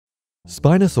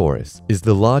Spinosaurus is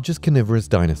the largest carnivorous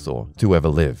dinosaur to ever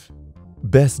live,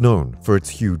 best known for its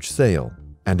huge sail,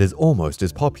 and is almost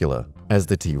as popular as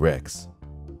the T-Rex.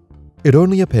 It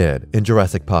only appeared in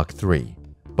Jurassic Park 3,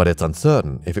 but it's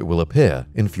uncertain if it will appear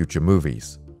in future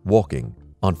movies, walking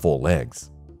on 4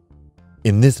 legs.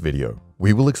 In this video,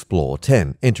 we will explore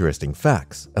 10 interesting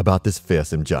facts about this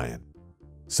fearsome giant.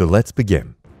 So let's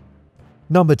begin.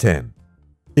 Number 10.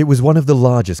 It was one of the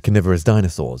largest carnivorous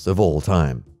dinosaurs of all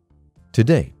time. To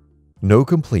date, no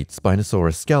complete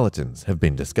Spinosaurus skeletons have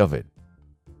been discovered.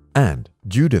 And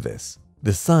due to this,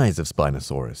 the size of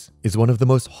Spinosaurus is one of the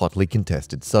most hotly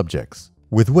contested subjects,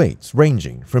 with weights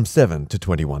ranging from 7 to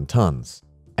 21 tons,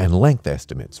 and length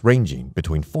estimates ranging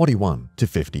between 41 to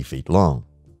 50 feet long.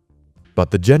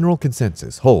 But the general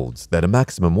consensus holds that a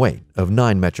maximum weight of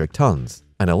 9 metric tons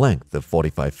and a length of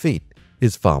 45 feet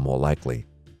is far more likely.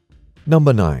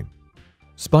 Number 9.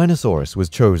 Spinosaurus was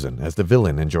chosen as the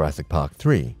villain in Jurassic Park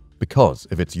 3 because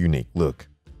of its unique look.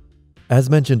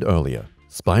 As mentioned earlier,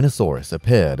 Spinosaurus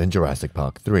appeared in Jurassic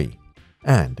Park 3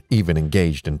 and even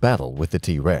engaged in battle with the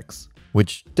T-Rex,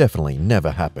 which definitely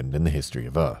never happened in the history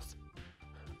of Earth.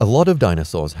 A lot of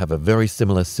dinosaurs have a very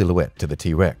similar silhouette to the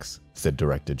T-Rex, said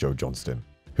director Joe Johnston,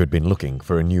 who had been looking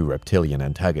for a new reptilian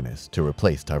antagonist to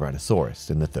replace Tyrannosaurus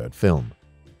in the 3rd film.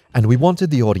 And we wanted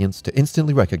the audience to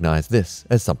instantly recognize this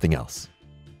as something else.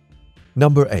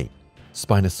 Number 8.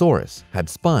 Spinosaurus had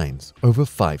spines over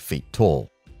 5 feet tall.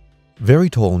 Very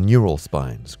tall neural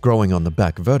spines growing on the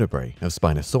back vertebrae of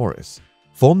Spinosaurus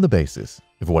form the basis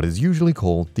of what is usually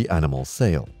called the animal's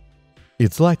sail.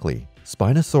 It's likely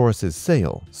Spinosaurus's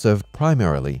sail served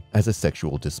primarily as a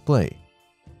sexual display,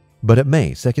 but it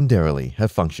may secondarily have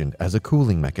functioned as a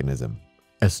cooling mechanism,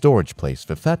 a storage place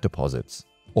for fat deposits,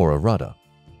 or a rudder.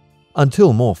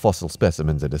 Until more fossil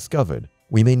specimens are discovered,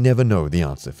 we may never know the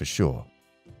answer for sure.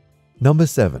 Number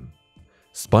 7.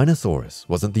 Spinosaurus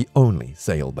wasn't the only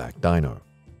sailback dino.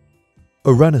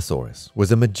 Rhinoceros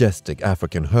was a majestic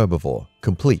African herbivore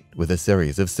complete with a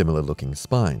series of similar-looking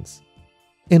spines.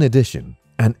 In addition,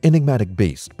 an enigmatic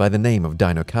beast by the name of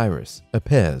Dinochairus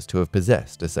appears to have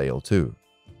possessed a sail too.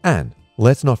 And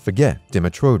let's not forget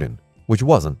Dimetrodon, which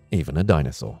wasn't even a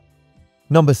dinosaur.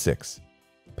 Number 6.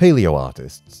 Paleo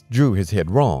artists drew his head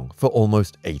wrong for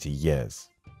almost 80 years.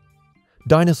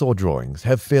 Dinosaur drawings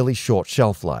have fairly short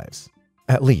shelf lives,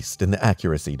 at least in the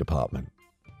accuracy department.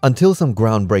 Until some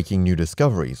groundbreaking new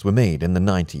discoveries were made in the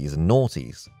 90s and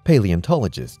noughties,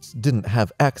 paleontologists didn't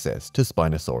have access to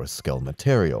Spinosaurus skull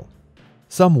material.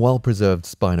 Some well-preserved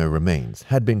Spino remains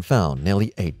had been found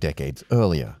nearly 8 decades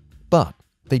earlier, but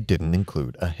they didn't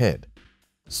include a head.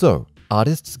 So,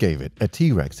 artists gave it a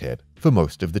T-Rex head for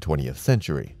most of the 20th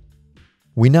century.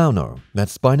 We now know that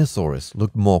Spinosaurus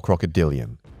looked more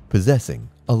crocodilian, possessing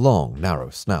a long, narrow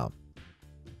snout.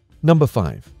 Number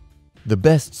 5. The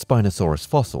best Spinosaurus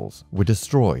fossils were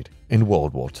destroyed in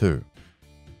World War II.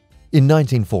 In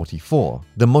 1944,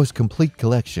 the most complete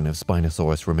collection of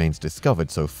Spinosaurus remains discovered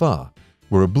so far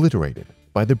were obliterated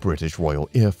by the British Royal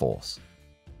Air Force.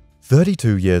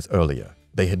 32 years earlier,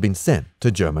 they had been sent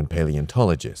to German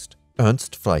paleontologist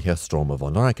Ernst Freiherr Stromer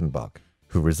von Reichenbach,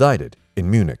 who resided in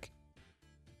Munich.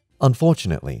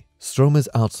 Unfortunately, Stromer's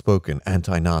outspoken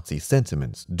anti-Nazi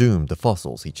sentiments doomed the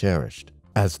fossils he cherished,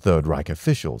 as Third Reich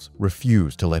officials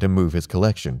refused to let him move his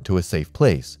collection to a safe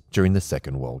place during the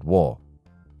Second World War,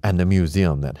 and the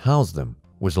museum that housed them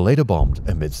was later bombed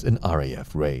amidst an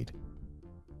RAF raid.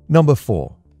 Number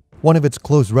 4. One of its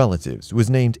close relatives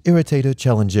was named Irritated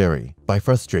challengeri by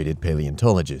frustrated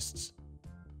paleontologists.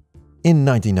 In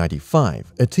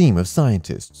 1995, a team of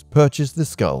scientists purchased the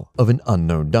skull of an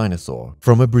unknown dinosaur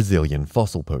from a Brazilian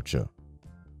fossil poacher.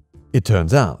 It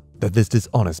turns out that this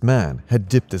dishonest man had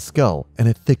dipped the skull in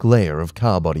a thick layer of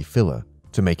car body filler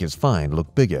to make his find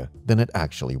look bigger than it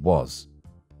actually was.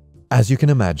 As you can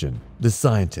imagine, the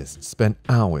scientists spent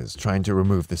hours trying to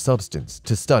remove the substance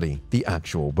to study the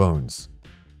actual bones.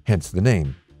 Hence the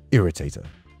name, Irritator.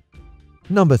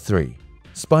 Number 3.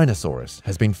 Spinosaurus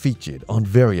has been featured on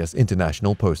various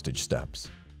international postage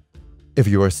stamps. If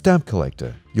you're a stamp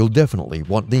collector, you'll definitely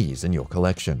want these in your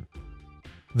collection.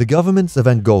 The governments of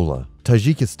Angola,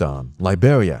 Tajikistan,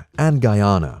 Liberia, and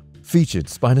Guyana featured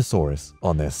Spinosaurus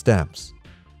on their stamps.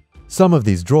 Some of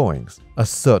these drawings are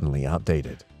certainly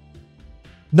outdated.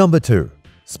 Number 2.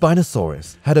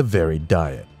 Spinosaurus had a varied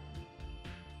diet.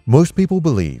 Most people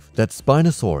believe that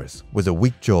Spinosaurus was a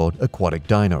weak-jawed aquatic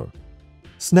dino,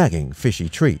 snagging fishy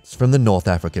treats from the North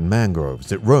African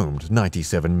mangroves it roamed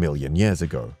 97 million years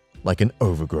ago, like an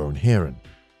overgrown heron,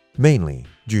 mainly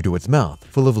due to its mouth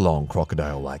full of long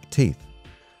crocodile-like teeth.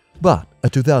 But a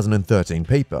 2013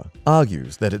 paper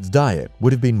argues that its diet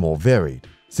would have been more varied,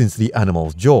 since the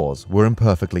animal's jaws were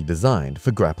imperfectly designed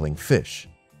for grappling fish,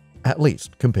 at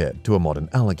least compared to a modern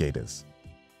alligator's.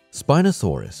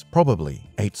 Spinosaurus probably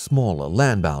ate smaller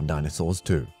land-bound dinosaurs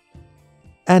too.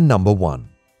 And number 1.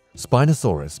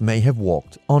 Spinosaurus may have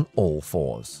walked on all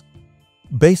fours.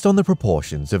 Based on the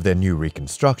proportions of their new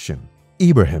reconstruction,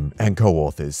 Ibrahim and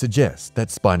co-authors suggest that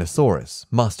Spinosaurus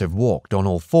must have walked on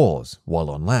all fours while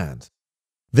on land.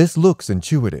 This looks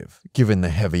intuitive, given the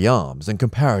heavy arms and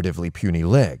comparatively puny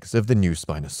legs of the new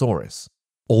Spinosaurus,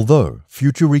 although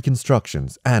future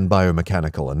reconstructions and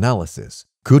biomechanical analysis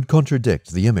could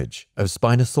contradict the image of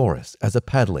Spinosaurus as a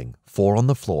paddling,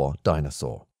 four-on-the-floor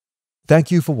dinosaur. Thank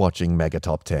you for watching Mega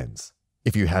Top 10s.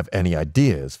 If you have any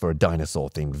ideas for a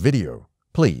dinosaur-themed video,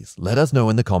 please let us know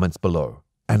in the comments below,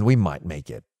 and we might make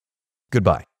it.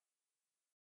 Goodbye.